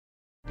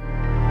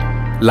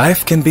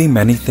Life can be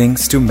many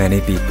things to many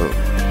people.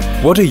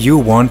 What do you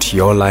want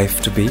your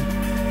life to be?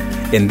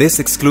 In this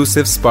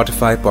exclusive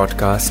Spotify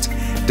podcast,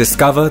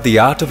 discover the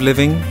art of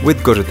living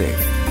with Gurudev.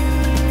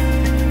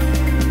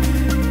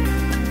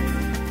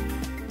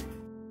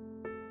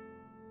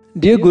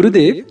 Dear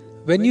Gurudev,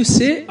 when you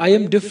say I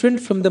am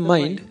different from the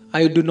mind,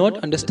 I do not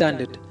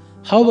understand it.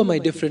 How am I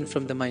different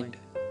from the mind?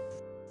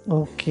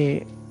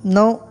 Okay.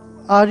 Now,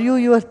 are you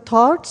your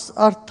thoughts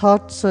or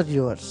thoughts are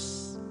yours?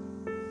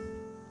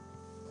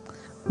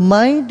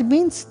 Mind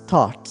means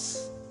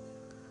thoughts.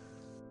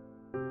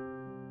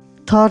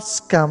 Thoughts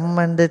come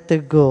and they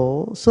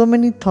go. So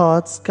many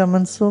thoughts come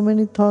and so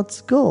many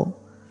thoughts go.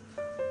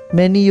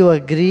 Many you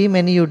agree,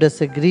 many you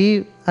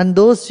disagree. And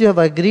those you have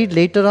agreed,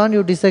 later on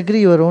you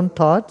disagree your own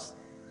thoughts.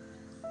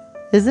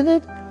 Isn't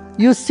it?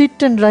 You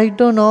sit and write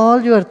down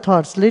all your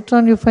thoughts. Later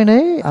on you find,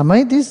 hey, am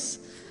I this?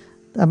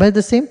 Am I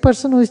the same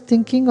person who is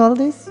thinking all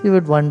this? You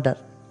would wonder.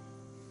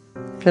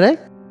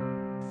 Correct?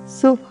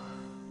 So,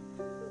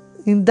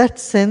 in that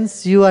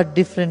sense, you are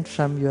different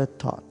from your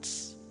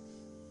thoughts.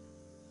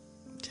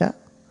 Yeah?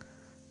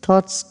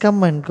 Thoughts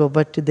come and go,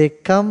 but they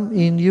come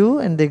in you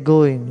and they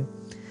go in you.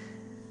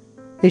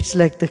 It's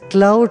like the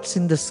clouds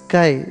in the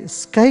sky.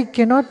 Sky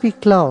cannot be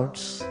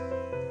clouds.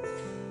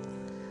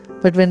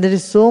 But when there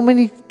is so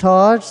many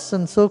thoughts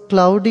and so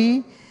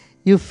cloudy,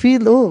 you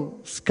feel, oh,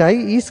 sky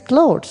is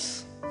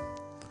clouds.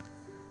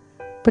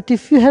 But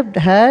if you have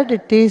had a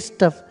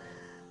taste of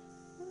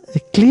a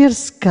clear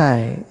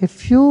sky, a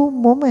few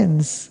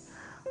moments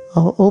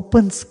of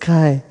open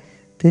sky,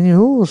 then you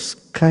know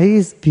sky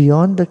is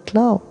beyond the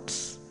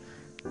clouds,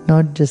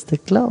 not just the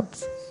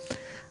clouds.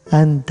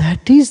 And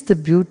that is the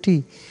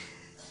beauty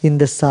in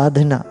the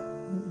sadhana.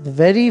 The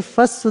very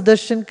first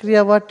Sudarshan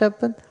Kriya, what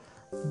happened?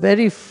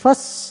 Very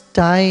first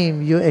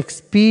time you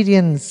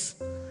experience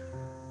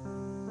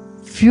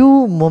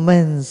few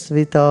moments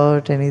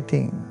without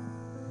anything.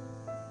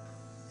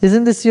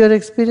 Isn't this your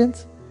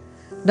experience?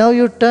 Now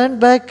you turn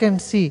back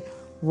and see,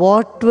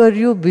 what were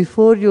you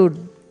before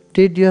you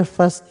did your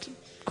first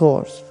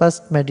course,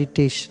 first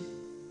meditation,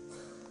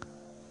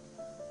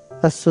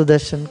 first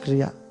Sudarshan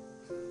Kriya?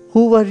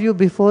 Who were you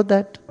before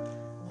that?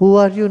 Who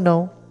are you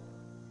now?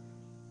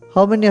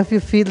 How many of you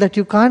feel that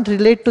you can't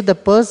relate to the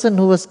person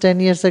who was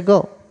 10 years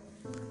ago?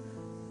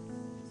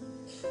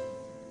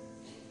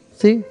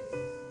 See?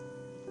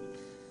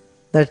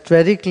 That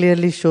very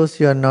clearly shows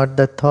you are not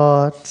the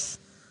thoughts.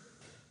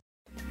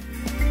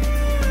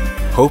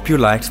 Hope you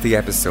liked the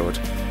episode.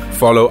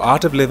 Follow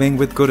Art of Living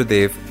with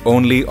Gurudev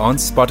only on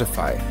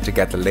Spotify to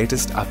get the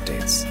latest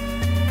updates.